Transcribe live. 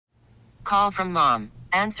Call from mom.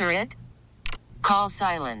 Answer it. Call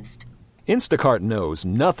silenced. Instacart knows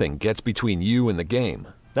nothing gets between you and the game.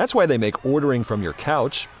 That's why they make ordering from your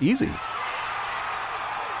couch easy.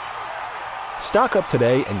 Stock up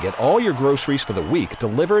today and get all your groceries for the week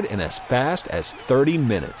delivered in as fast as 30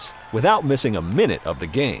 minutes without missing a minute of the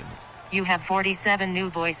game. You have 47 new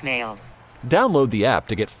voicemails. Download the app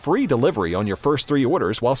to get free delivery on your first 3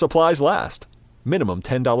 orders while supplies last. Minimum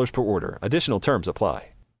 $10 per order. Additional terms apply.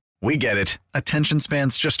 We get it. Attention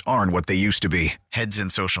spans just aren't what they used to be. Heads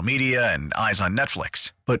in social media and eyes on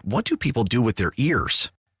Netflix. But what do people do with their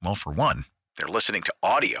ears? Well, for one, they're listening to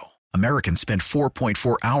audio. Americans spend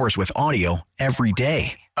 4.4 hours with audio every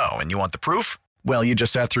day. Oh, and you want the proof? Well, you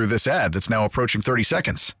just sat through this ad that's now approaching 30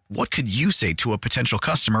 seconds. What could you say to a potential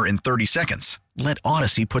customer in 30 seconds? Let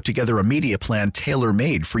Odyssey put together a media plan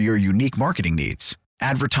tailor-made for your unique marketing needs.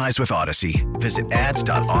 Advertise with Odyssey. Visit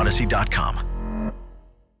ads.odyssey.com.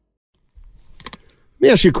 Let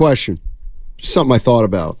me ask you a question. Just something I thought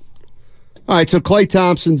about. All right, so Klay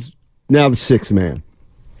Thompson's now the 6th man.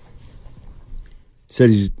 Said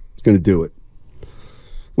he's going to do it.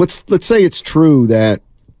 Let's say it's true that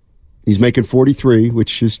he's making 43,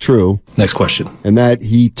 which is true. Next question. And that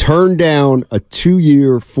he turned down a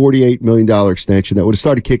 2-year, $48 million extension that would have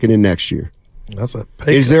started kicking in next year. That's a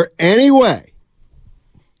pay Is cut. there any way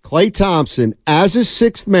Klay Thompson, as a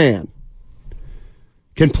 6th man,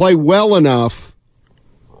 can play well enough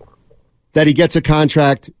that he gets a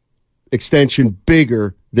contract extension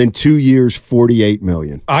bigger than 2 years, $48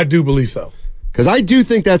 million? I do believe so. Because I do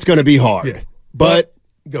think that's going to be hard. Yeah. But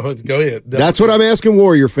go ahead. That's what I'm asking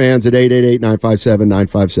Warrior fans at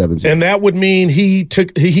 888-957-9570. And that would mean he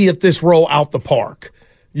hit this role out the park.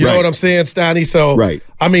 You know what I'm saying, Steiny? So, right.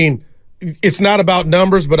 I mean, it's not about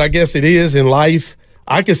numbers, but I guess it is in life.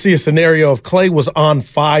 I could see a scenario if Klay was on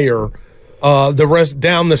fire the rest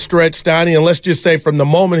down the stretch, Steiny, and let's just say from the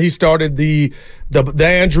moment he started the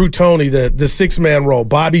Andrew Toney, the 6-man role,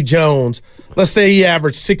 Bobby Jones, let's say he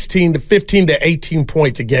averaged 15 to 18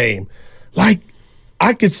 points a game. Like,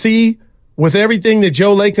 I could see with everything that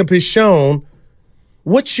Joe Lacob has shown,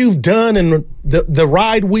 what you've done and the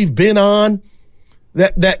ride we've been on,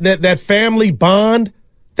 that family bond,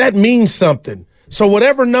 that means something. So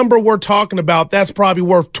whatever number we're talking about, that's probably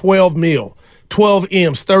worth 12 mil. 12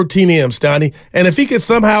 M's, 13 M's, Donnie. And if he could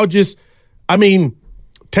somehow just,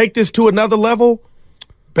 take this to another level,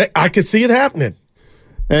 I could see it happening.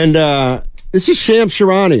 And this is Sham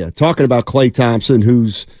Charania talking about Klay Thompson,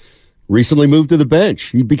 who's recently moved to the bench.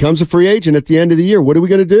 He becomes a free agent at the end of the year. What are we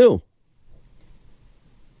going to do?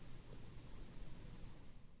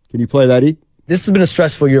 Can you play that, E? This has been a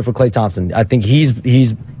stressful year for Klay Thompson. I think he's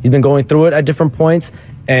been going through it at different points,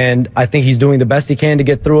 and I think he's doing the best he can to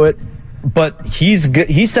get through it. But he's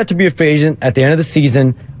set to be a free agent at the end of the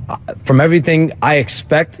season. From everything, I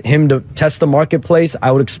expect him to test the marketplace.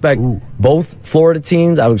 I would expect both Florida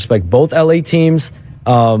teams. I would expect both LA teams.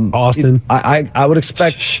 Austin. I would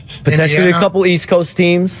expect potentially a couple East Coast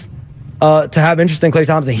teams to have interest in Klay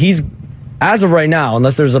Thompson. He's, as of right now,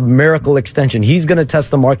 unless there's a miracle extension, he's going to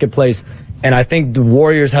test the marketplace. And I think the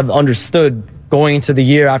Warriors have understood going into the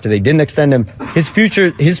year after they didn't extend him. His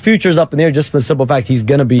future's up in the air just for the simple fact he's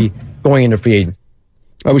going to be going into free agency.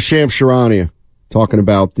 That was Sham Charania talking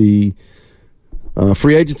about the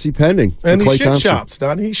free agency pending for And Klay he should Thompson. shop,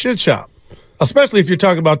 Donnie. He should shop. Especially if you're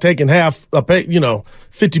talking about taking half a pay,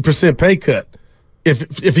 50% pay cut.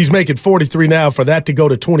 If he's making 43 now, for that to go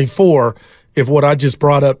to 24, if what I just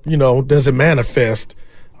brought up, doesn't manifest.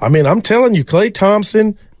 I'm telling you, Klay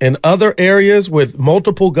Thompson and other areas with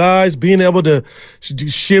multiple guys being able to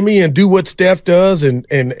shimmy and do what Steph does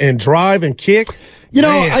and drive and kick.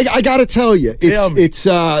 I got to tell you, it's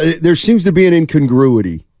there seems to be an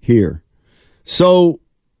incongruity here. So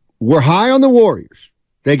we're high on the Warriors.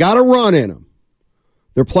 They got a run in them.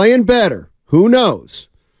 They're playing better. Who knows?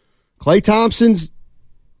 Klay Thompson's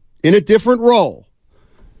in a different role.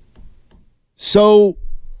 So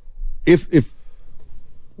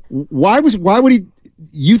why would he?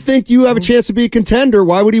 You think you have a chance to be a contender?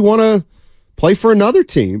 Why would he want to play for another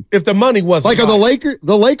team? If the money wasn't are the Lakers?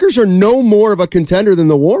 The Lakers are no more of a contender than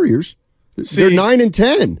the Warriors. They're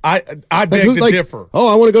 9-10. I beg to differ. Oh,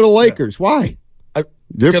 I want to go to the Lakers. Yeah. Why?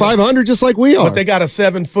 They're 500 just like we are. But they got a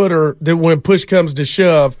 7-footer that when push comes to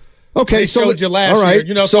shove. Okay, so showed you last all right.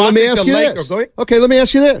 year. So let me ask you this. Go ahead. Okay, let me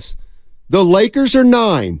ask you this. The Lakers are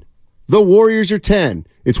 9. The Warriors are 10.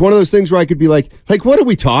 It's one of those things where I could be like, what are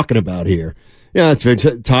we talking about here? Yeah, it's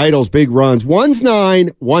titles, big runs. One's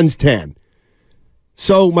 9, one's 10.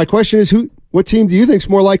 So my question is, what team do you think is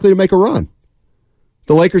more likely to make a run?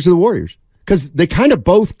 The Lakers or the Warriors? because they kind of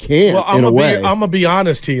both can in a way. I'm going to be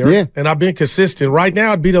honest here, Yeah. and I've been consistent. Right now,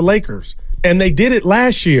 it'd be the Lakers. And they did it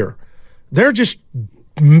last year. They're just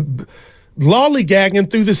lollygagging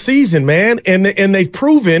through the season, man, and they've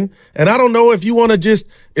proven, and I don't know if you want to just,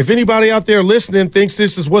 if anybody out there listening thinks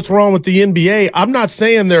this is what's wrong with the NBA, I'm not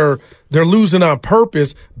saying they're losing on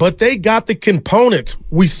purpose, but they got the components.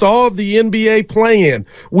 We saw the NBA play-in.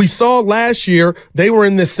 We saw last year they were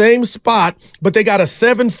in the same spot, but they got a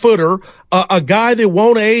 7-footer, a guy that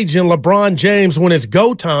won't age in LeBron James when it's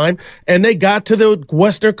go time, and they got to the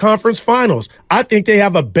Western Conference Finals. I think they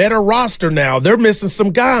have a better roster now. They're missing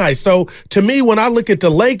some guys. So to me, when I look at the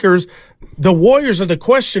Lakers, the Warriors are the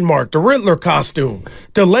question mark, the Riddler costume.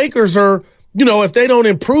 The Lakers are, if they don't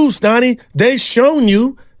improve, Steiny, they've shown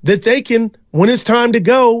you that they can, when it's time to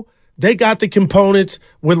go, they got the components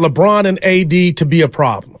with LeBron and AD to be a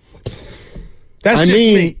problem. That's just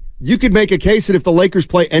me. You could make a case that if the Lakers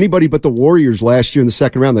play anybody but the Warriors last year in the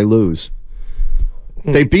second round, they lose.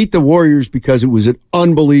 They beat the Warriors because it was an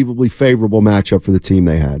unbelievably favorable matchup for the team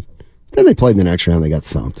they had. Then they played in the next round, they got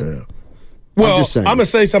thumped. Yeah. Well, I'm going to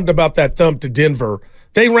say something about that thump to Denver.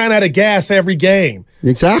 They ran out of gas every game.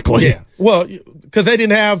 Exactly. Yeah. Well, because they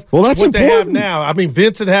didn't have that's they have now. I mean,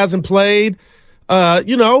 Vincent hasn't played. Again,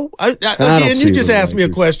 you just asked me a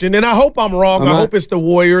question, and I hope I'm wrong. I hope it's the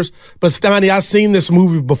Warriors. But, Steiny, I've seen this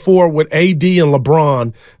movie before with AD and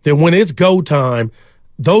LeBron, that when it's go time,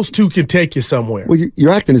 those two can take you somewhere. Well,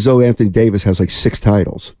 you're acting as though Anthony Davis has like 6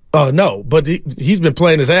 titles. No, but he's been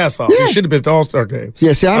playing his ass off. Yeah. He should have been at the All-Star game.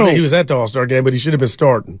 Yeah, see, I mean, he was at the All-Star game, but he should have been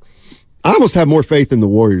starting. I almost have more faith in the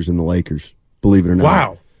Warriors than the Lakers, believe it or not.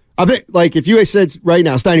 Wow. I bet, like, if you said right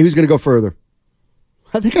now, Steiny, who's going to go further?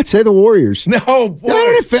 I think I'd say the Warriors. No, boy.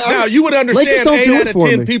 Now, you would understand 8 out of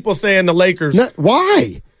 10 people saying the Lakers.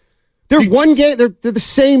 Why? They're one game. They're the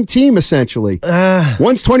same team, essentially.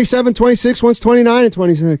 One's 27-26, one's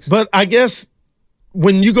 29-26. But I guess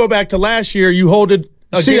when you go back to last year, you hold it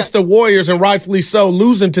against the Warriors, and rightfully so,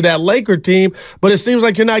 losing to that Laker team. But it seems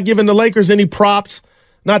like you're not giving the Lakers any props.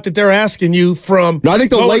 Not that they're asking you from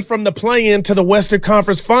going from the play-in to the Western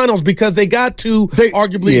Conference Finals, because they got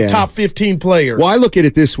arguably top 15 players. Well, I look at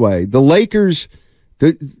it this way: the Lakers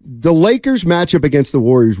matchup against the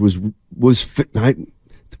Warriors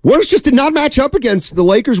Warriors just did not match up against the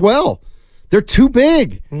Lakers well. They're too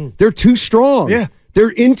big. They're too strong. Yeah. Their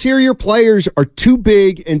interior players are too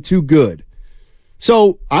big and too good.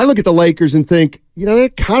 So I look at the Lakers and think, they're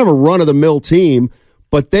kind of a run-of-the-mill team,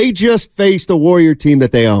 but they just faced a Warrior team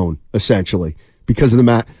that they own, essentially, because of the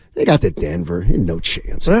match. They got to Denver. No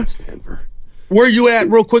chance against Denver. Where you at,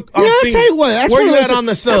 real quick? I'll tell you what. Where you at on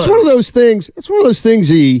the Suns? That's one of those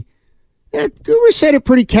things, E. Guru said it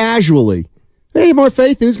pretty casually. Hey, more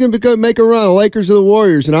faith. Who's going to make a run? The Lakers or the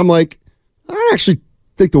Warriors? And I'm like, I actually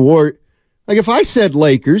think the Warriors. Like, if I said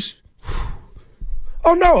Lakers.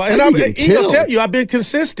 Oh, no. And I'll tell you, I've been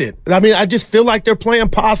consistent. I mean, I just feel like they're playing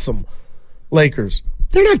possum, Lakers.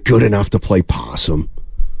 They're not good enough to play possum.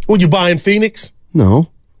 Well, you buying Phoenix?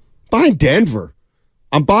 No. Buying Denver.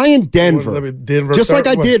 I'm buying Denver. Just like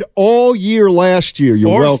I did all year last year. You're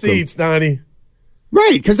welcome. 4 seeds, Steiny.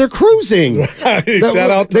 Right, because they're cruising. Shout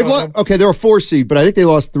out to them. Okay, they're a 4 seed, but I think they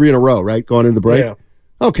lost 3 in a row, right, going into the break? Yeah.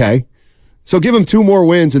 Okay. So give them 2 more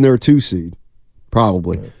wins and they're a 2 seed,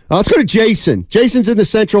 probably. Yeah. Let's go to Jason. Jason's in the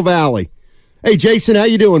Central Valley. Hey, Jason, how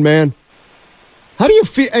you doing, man? How do you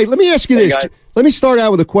feel? Hey, let me ask you this. Let me start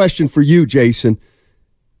out with a question for you, Jason.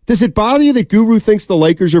 Does it bother you that Guru thinks the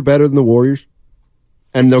Lakers are better than the Warriors?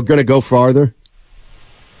 And they're going to go farther?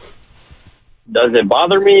 Does it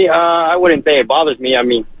bother me? I wouldn't say it bothers me. I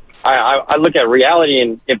mean, I look at reality,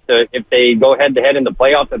 and if they go head-to-head in the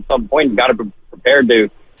playoffs at some point, you got to be prepared to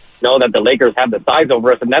know that the Lakers have the size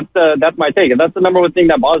over us, and that's my take. And that's the number one thing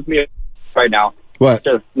that bothers me right now. What? It's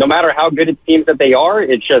just no matter how good it seems that they are,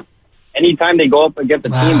 it's just anytime they go up against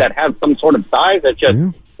a team that has some sort of size, it's just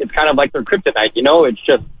it's kind of like their kryptonite. It's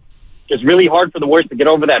just really hard for the Warriors to get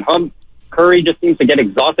over that hump. Curry just seems to get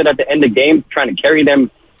exhausted at the end of games trying to carry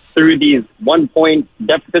them through these 1-point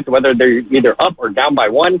deficits, whether they're either up or down by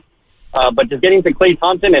 1. But just getting to Klay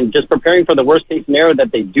Thompson and just preparing for the worst-case scenario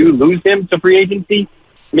that they do lose him to free agency.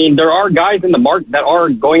 I mean, there are guys in the market that are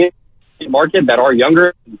going into the market that are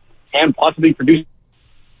younger and possibly produce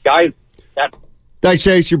guys that... Thanks,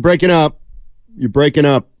 Chase. You're breaking up.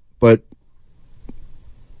 But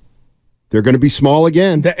they're going to be small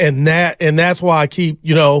again. And that's why I keep,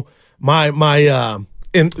 my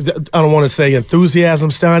and I don't want to say enthusiasm,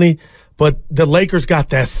 Steiny, but the Lakers got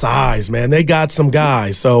that size, man. They got some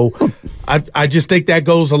guys. So I just think that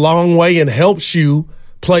goes a long way and helps you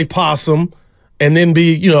play possum and then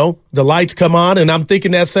the lights come on. And I'm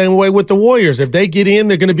thinking that same way with the Warriors. If they get in,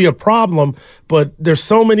 they're going to be a problem. But there's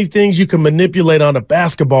so many things you can manipulate on a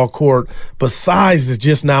basketball court, but size is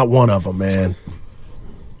just not one of them, man.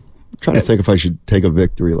 I'm trying to think if I should take a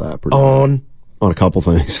victory lap or on a couple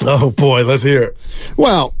things. Oh boy, let's hear it.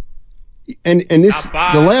 Well, and this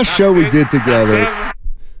the last show we did together.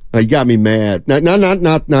 You got me mad. Not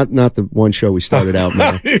the one show we started out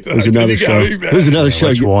mad. It was another show. It was another show.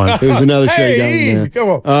 Which one? It was another show. Hey, mad. come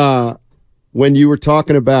on. When you were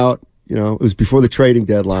talking about, it was before the trading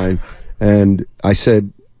deadline, and I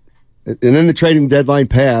said, and then the trading deadline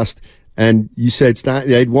passed, and you said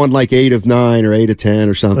they'd won like 8 of 9 or 8 of 10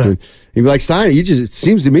 or something. You'd be like, Steiny, it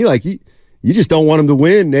seems to me like you just don't want them to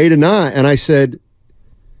win 8 of 9. And I said,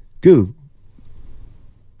 Goo,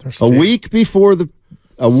 a week before the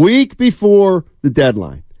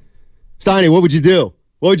deadline. Steiny, what would you do?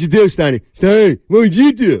 What would you do, Steiny? Steiny, what would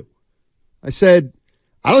you do? I said,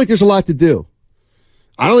 I don't think there's a lot to do.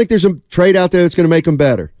 I don't think there's a trade out there that's going to make them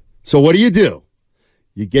better. So what do?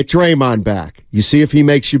 You get Draymond back. You see if he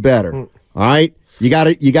makes you better. All right? You got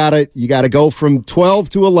to go from 12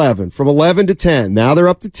 to 11, from 11 to 10. Now they're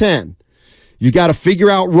up to 10. You got to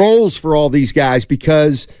figure out roles for all these guys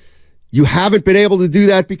because you haven't been able to do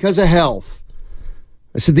that because of health.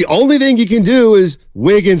 I said, the only thing you can do is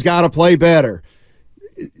Wiggins got to play better.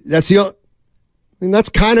 That's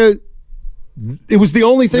kind of, it was the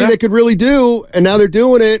only thing they could really do, and now they're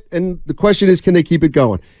doing it, and the question is, can they keep it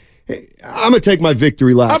going? Hey, I'm going to take my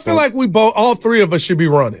victory lap. I feel like all three of us should be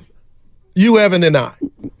running. You, Evan, and I.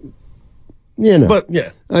 Yeah, no. But,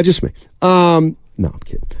 yeah. Just me. No, I'm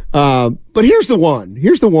kidding. But here's the one.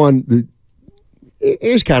 Here's kind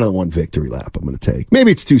of the one victory lap I'm going to take.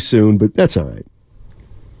 Maybe it's too soon, but that's all right.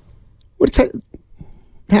 What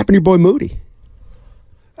happened to your boy Moody?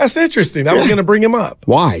 That's interesting. I was going to bring him up.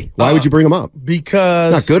 Why? Why would you bring him up?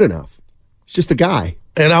 Because not good enough. It's just a guy.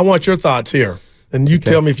 And I want your thoughts here. And you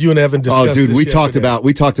tell me if you and Evan discussed this. Oh, dude, we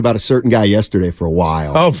yesterday. talked about a certain guy yesterday for a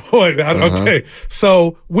while. Oh boy, okay.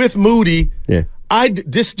 So with Moody,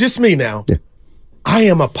 just me now. Yeah. I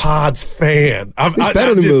am a Pods fan. He's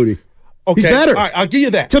better than Moody. Okay, he's better. All right, I'll give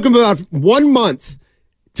you that. Took him about 1 month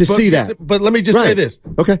to see that. But let me just say this.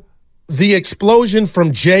 Okay. The explosion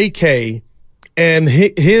from JK and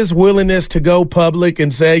his willingness to go public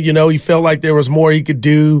and say, he felt like there was more he could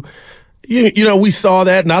do. We saw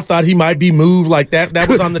that, and I thought he might be moved like that. That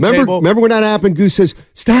was on the table. Remember when that happened? Goose says,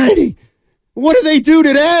 Steiny, what do they do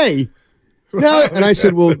today? No, and I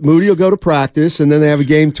said, well, Moody will go to practice, and then they have a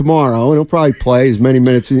game tomorrow, and he'll probably play as many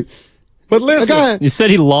minutes. But listen, you said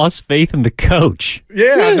he lost faith in the coach.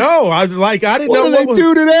 Yeah, no, I didn't know what they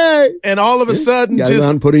do today. And all of a sudden, just go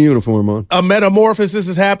out and put a uniform on. A metamorphosis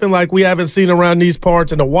has happened like we haven't seen around these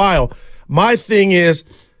parts in a while. My thing is,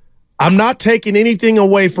 I'm not taking anything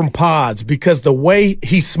away from Pods because the way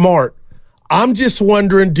he's smart. I'm just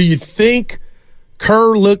wondering, do you think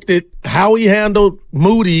Kerr looked at how he handled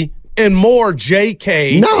Moody and more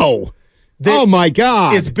JK? No. Oh, my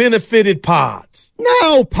God. It's benefited Pods.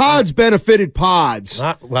 No, Pods benefited Pods.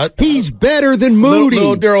 What? He's better than Moody.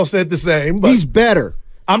 Little Daryl said the same. But he's better.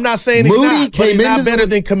 I'm not saying he's Moody not, but he's not better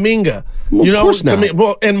than Kuminga. Well, of course not.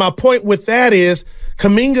 Well, and my point with that is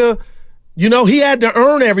Kuminga, he had to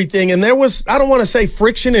earn everything. And there was, I don't want to say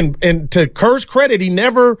friction, and to Kerr's credit, he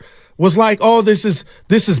never was like, oh, this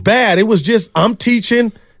is bad. It was just, I'm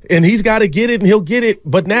teaching, and he's got to get it, and he'll get it.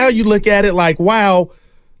 But now you look at it like, wow.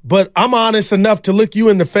 But I'm honest enough to look you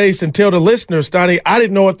in the face and tell the listeners, Steiny, I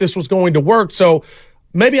didn't know if this was going to work. So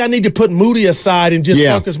maybe I need to put Moody aside and just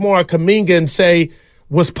focus more on Kuminga and say,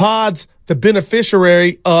 was Pods the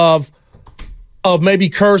beneficiary of maybe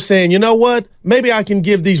Kerr saying, you know what, maybe I can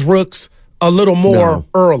give these rooks a little more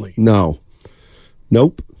early? No.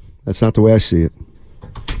 Nope. That's not the way I see it.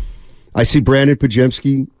 I see Brandin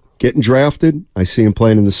Podziemski getting drafted. I see him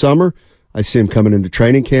playing in the summer. I see him coming into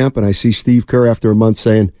training camp, and I see Steve Kerr after a month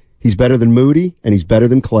saying he's better than Moody and he's better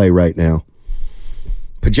than Klay right now.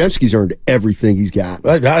 Podziemski's earned everything he's got.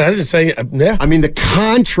 I just say, yeah. I mean, the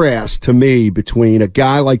contrast to me between a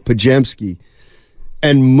guy like Podziemski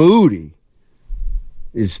and Moody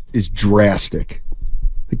is drastic.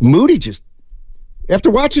 Like Moody just, after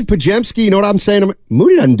watching Podziemski, you know what I'm saying?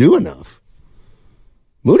 Moody doesn't do enough.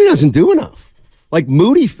 Moody doesn't do enough. Like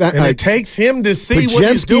Moody, and it takes him to see what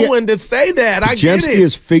he's doing to say that. I get it. Podziemski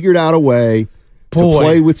has figured out a way to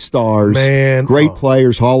play with stars, great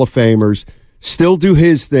players, Hall of Famers, still do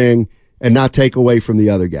his thing and not take away from the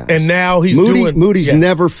other guys. And now Moody's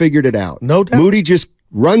never figured it out. No doubt. Moody just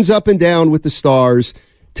runs up and down with the stars,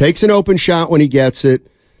 takes an open shot when he gets it.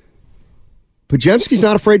 Podziemski's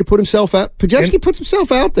not afraid to put himself out. Podziemski puts himself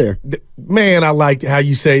out there. Man, I like how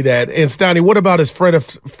you say that. And Steiny, what about his Fred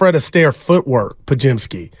Astaire footwork,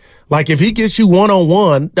 Podziemski? Like if he gets you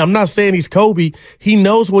one-on-one, I'm not saying he's Kobe. He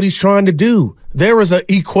knows what he's trying to do. There is an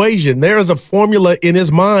equation. There is a formula in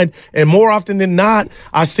his mind. And more often than not,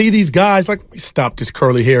 I see these guys like, let me stop this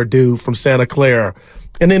curly hair dude from Santa Clara.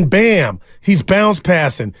 And then bam, he's bounce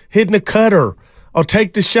passing, hitting a cutter. I'll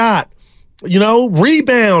take the shot.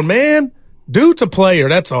 Rebound, man. Dude's a player,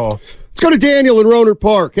 that's all. Let's go to Daniel in Rohnert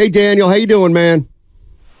Park. Hey, Daniel, how you doing, man?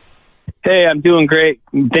 Hey, I'm doing great.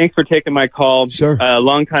 Thanks for taking my call. Sure.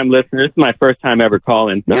 Long-time listener. This is my first time ever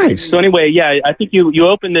calling. Nice. So anyway, yeah, I think you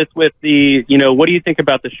opened this with the, what do you think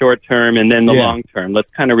about the short term and then the long term?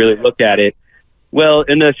 Let's kind of really look at it. Well,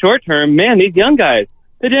 in the short term, man, these young guys,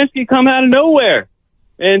 they just come out of nowhere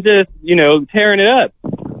and just, tearing it up.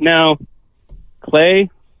 Now, Klay,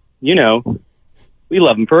 we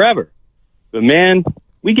love him forever. But, man,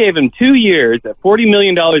 we gave him 2 years at $40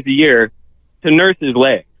 million a year to nurse his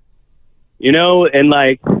leg. And,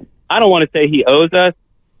 I don't want to say he owes us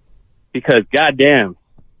because, goddamn,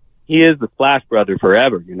 he is the Splash Brother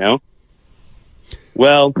forever,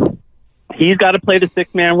 Well, he's got to play the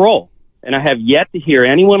six-man role. And I have yet to hear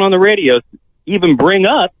anyone on the radio even bring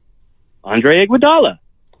up Andre Iguodala.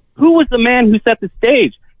 Who was the man who set the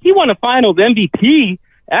stage? He won a Finals MVP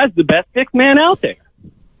as the best six-man out there.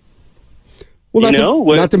 Well,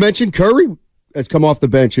 not to mention Curry has come off the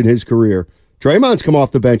bench in his career. Draymond's come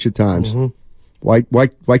off the bench at times. Mm-hmm. Why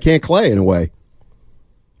can't Klay in a way?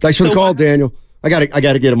 Thanks for the call, Daniel. I got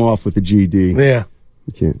to get him off with the GD. Yeah,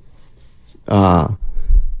 you can't. The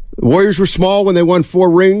Warriors were small when they won 4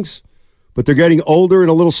 rings, but they're getting older and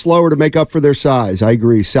a little slower to make up for their size. I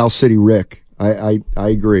agree. South City Rick. I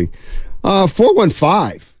agree. 415.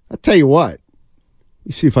 I'll tell you what. Let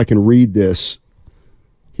me see if I can read this.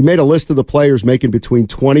 He made a list of the players making between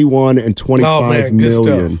 21 and 25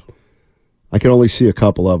 million. Stuff. I can only see a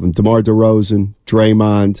couple of them. DeMar DeRozan,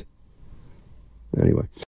 Draymond. Anyway.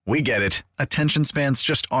 We get it. Attention spans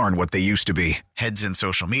just aren't what they used to be. Heads in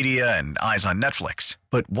social media and eyes on Netflix.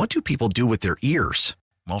 But what do people do with their ears?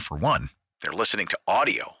 Well, for one, they're listening to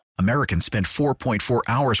audio. Americans spend 4.4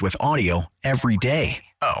 hours with audio every day.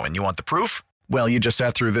 Oh, and you want the proof? Well, you just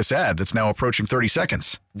sat through this ad that's now approaching 30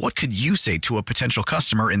 seconds. What could you say to a potential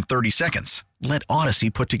customer in 30 seconds? Let Odyssey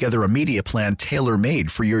put together a media plan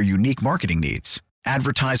tailor-made for your unique marketing needs.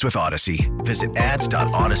 Advertise with Odyssey. Visit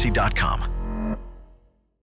ads.odyssey.com.